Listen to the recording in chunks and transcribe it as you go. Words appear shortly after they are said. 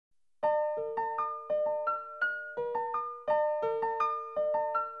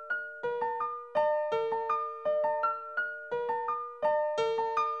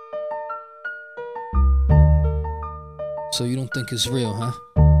So you don't think it's real, huh?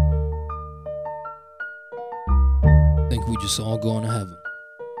 Think we just all going to heaven.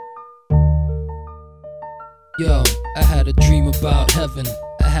 Yo, I had a dream about heaven.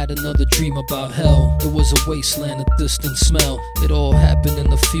 I had another dream about hell. It was a wasteland, a distant smell. It all happened in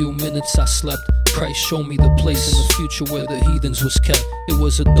the few minutes I slept. Christ showed me the place in the future where the heathens was kept. It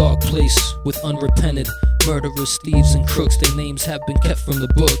was a dark place with unrepented murderers, thieves, and crooks. Their names have been kept from the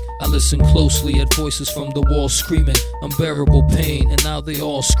book. I listened closely at voices from the wall screaming unbearable pain, and now they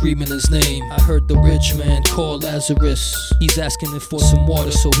all screaming his name. I heard the rich man call Lazarus. He's asking for some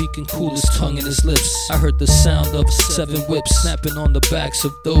water so he can cool his tongue and his lips. I heard the sound of 7 whips snapping on the backs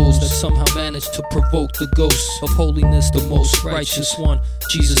of those that somehow managed to provoke the ghost of holiness, the most righteous one,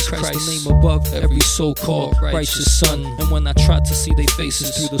 Jesus Christ, the name above every so-called righteous son. And when I tried to see their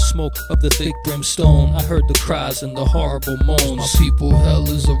faces through the smoke of the thick brimstone, I heard the cries and the horrible moans. My people, hell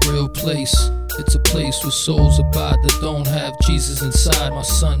is a real place. It's a place where souls abide that don't have Jesus inside. My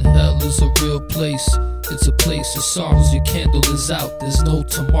son, hell is a real place. It's a place of sorrows, your candle is out. There's no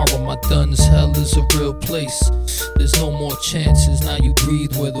tomorrow, my duns. Hell is a real place. There's no more chances, now you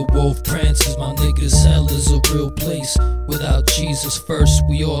breathe where the wolf prances. My niggas, hell is a real place. Without Jesus first,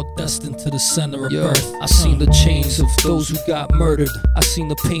 we all destined to the center of birth. I seen the chains of those who got murdered. I seen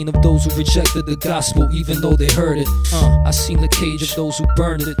the pain of those who rejected the gospel even though they heard it. I seen the cage of those who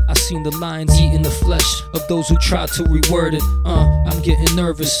burned it. I seen the lions eating the flesh of those who tried to reword it. I'm getting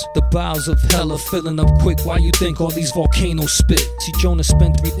nervous. The bowels of hell are filling up quick. Why you think all these volcanoes spit? See, Jonah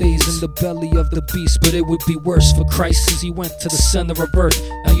spent 3 days in the belly of the beast, but it would be worse for Christ as he went to the center of earth.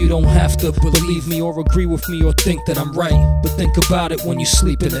 Now you don't have to believe me or agree with me or think that I'm right, but think about it when you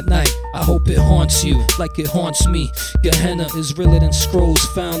sleeping at night. I hope it haunts you like it haunts me. Gehenna is realer than scrolls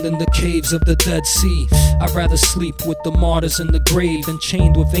found in the caves of the Dead Sea. I'd rather sleep with the martyrs in the grave than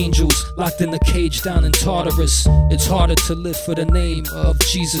chained with angels locked in the cage down in Tartarus. It's harder to live for the name of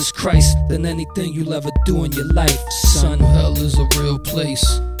Jesus Christ than anything you'll ever do in your life. Son, hell is a real place.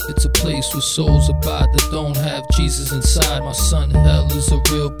 It's a place where souls abide that don't have Jesus inside. My son, hell is a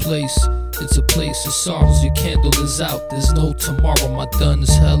real place. It's a place of sorrows, your candle is out. There's no tomorrow, my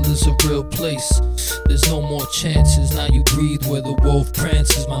duns. Hell is a real place. There's no more chances, now you breathe where the wolf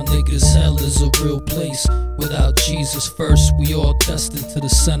prances. My niggas, hell is a real place. Without Jesus first, we all destined to the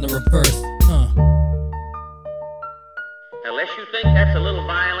center of earth. Unless you think that's a little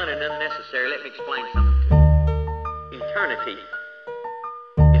violent and unnecessary, let me explain something to you. Eternity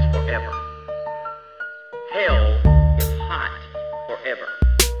is forever. Hell is hot forever.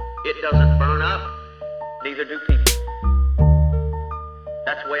 It doesn't burn up, neither do people.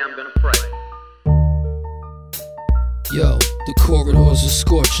 That's the way I'm going to pray. Yo, the corridors are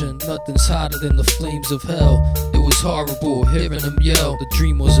scorching, nothing's hotter than the flames of hell. It was horrible hearing them yell, the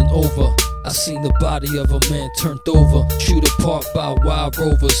dream wasn't over. I seen the body of a man turned over, chewed apart by wild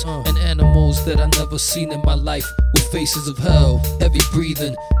rovers and animals that I never seen in my life, with faces of hell, heavy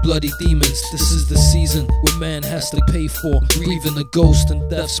breathing, bloody demons. This is the season where man has to pay for breathing a ghost, and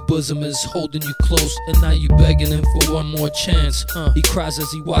death's bosom is holding you close, and now you begging him for one more chance. He cries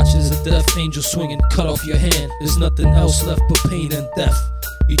as he watches a death angel swing and cut off your hand. There's nothing else left but pain and death.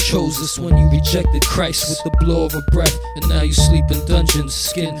 You chose this when you rejected Christ with the blow of a breath, and now you sleep in dungeons,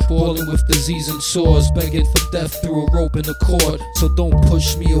 skin boiling with disease and sores, begging for death through a rope and a cord. So don't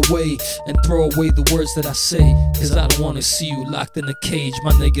push me away and throw away the words that I say, cause I don't wanna see you locked in a cage.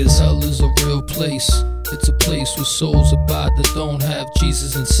 My niggas, hell is a real place. It's a place where souls abide that don't have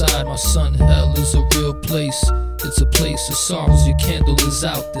Jesus inside. My son, hell is a real place. It's a place of sorrows, your candle is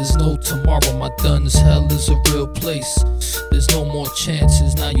out. There's no tomorrow, my duns. Hell is a real place. There's no more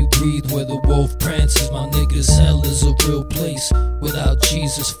chances, now you breathe where the wolf prances. My niggas, hell is a real place. Without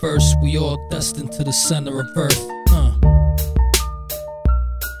Jesus first, we all destined to the center of earth.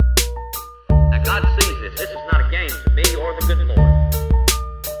 Now God sees this. This is not a game to me or the good Lord.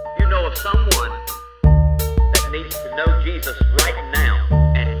 You know of someone that needs to know Jesus right now,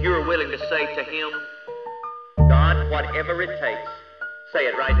 and you're willing to say to him, God, whatever it takes, say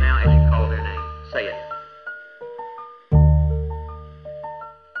it right now as you call their name. Say it.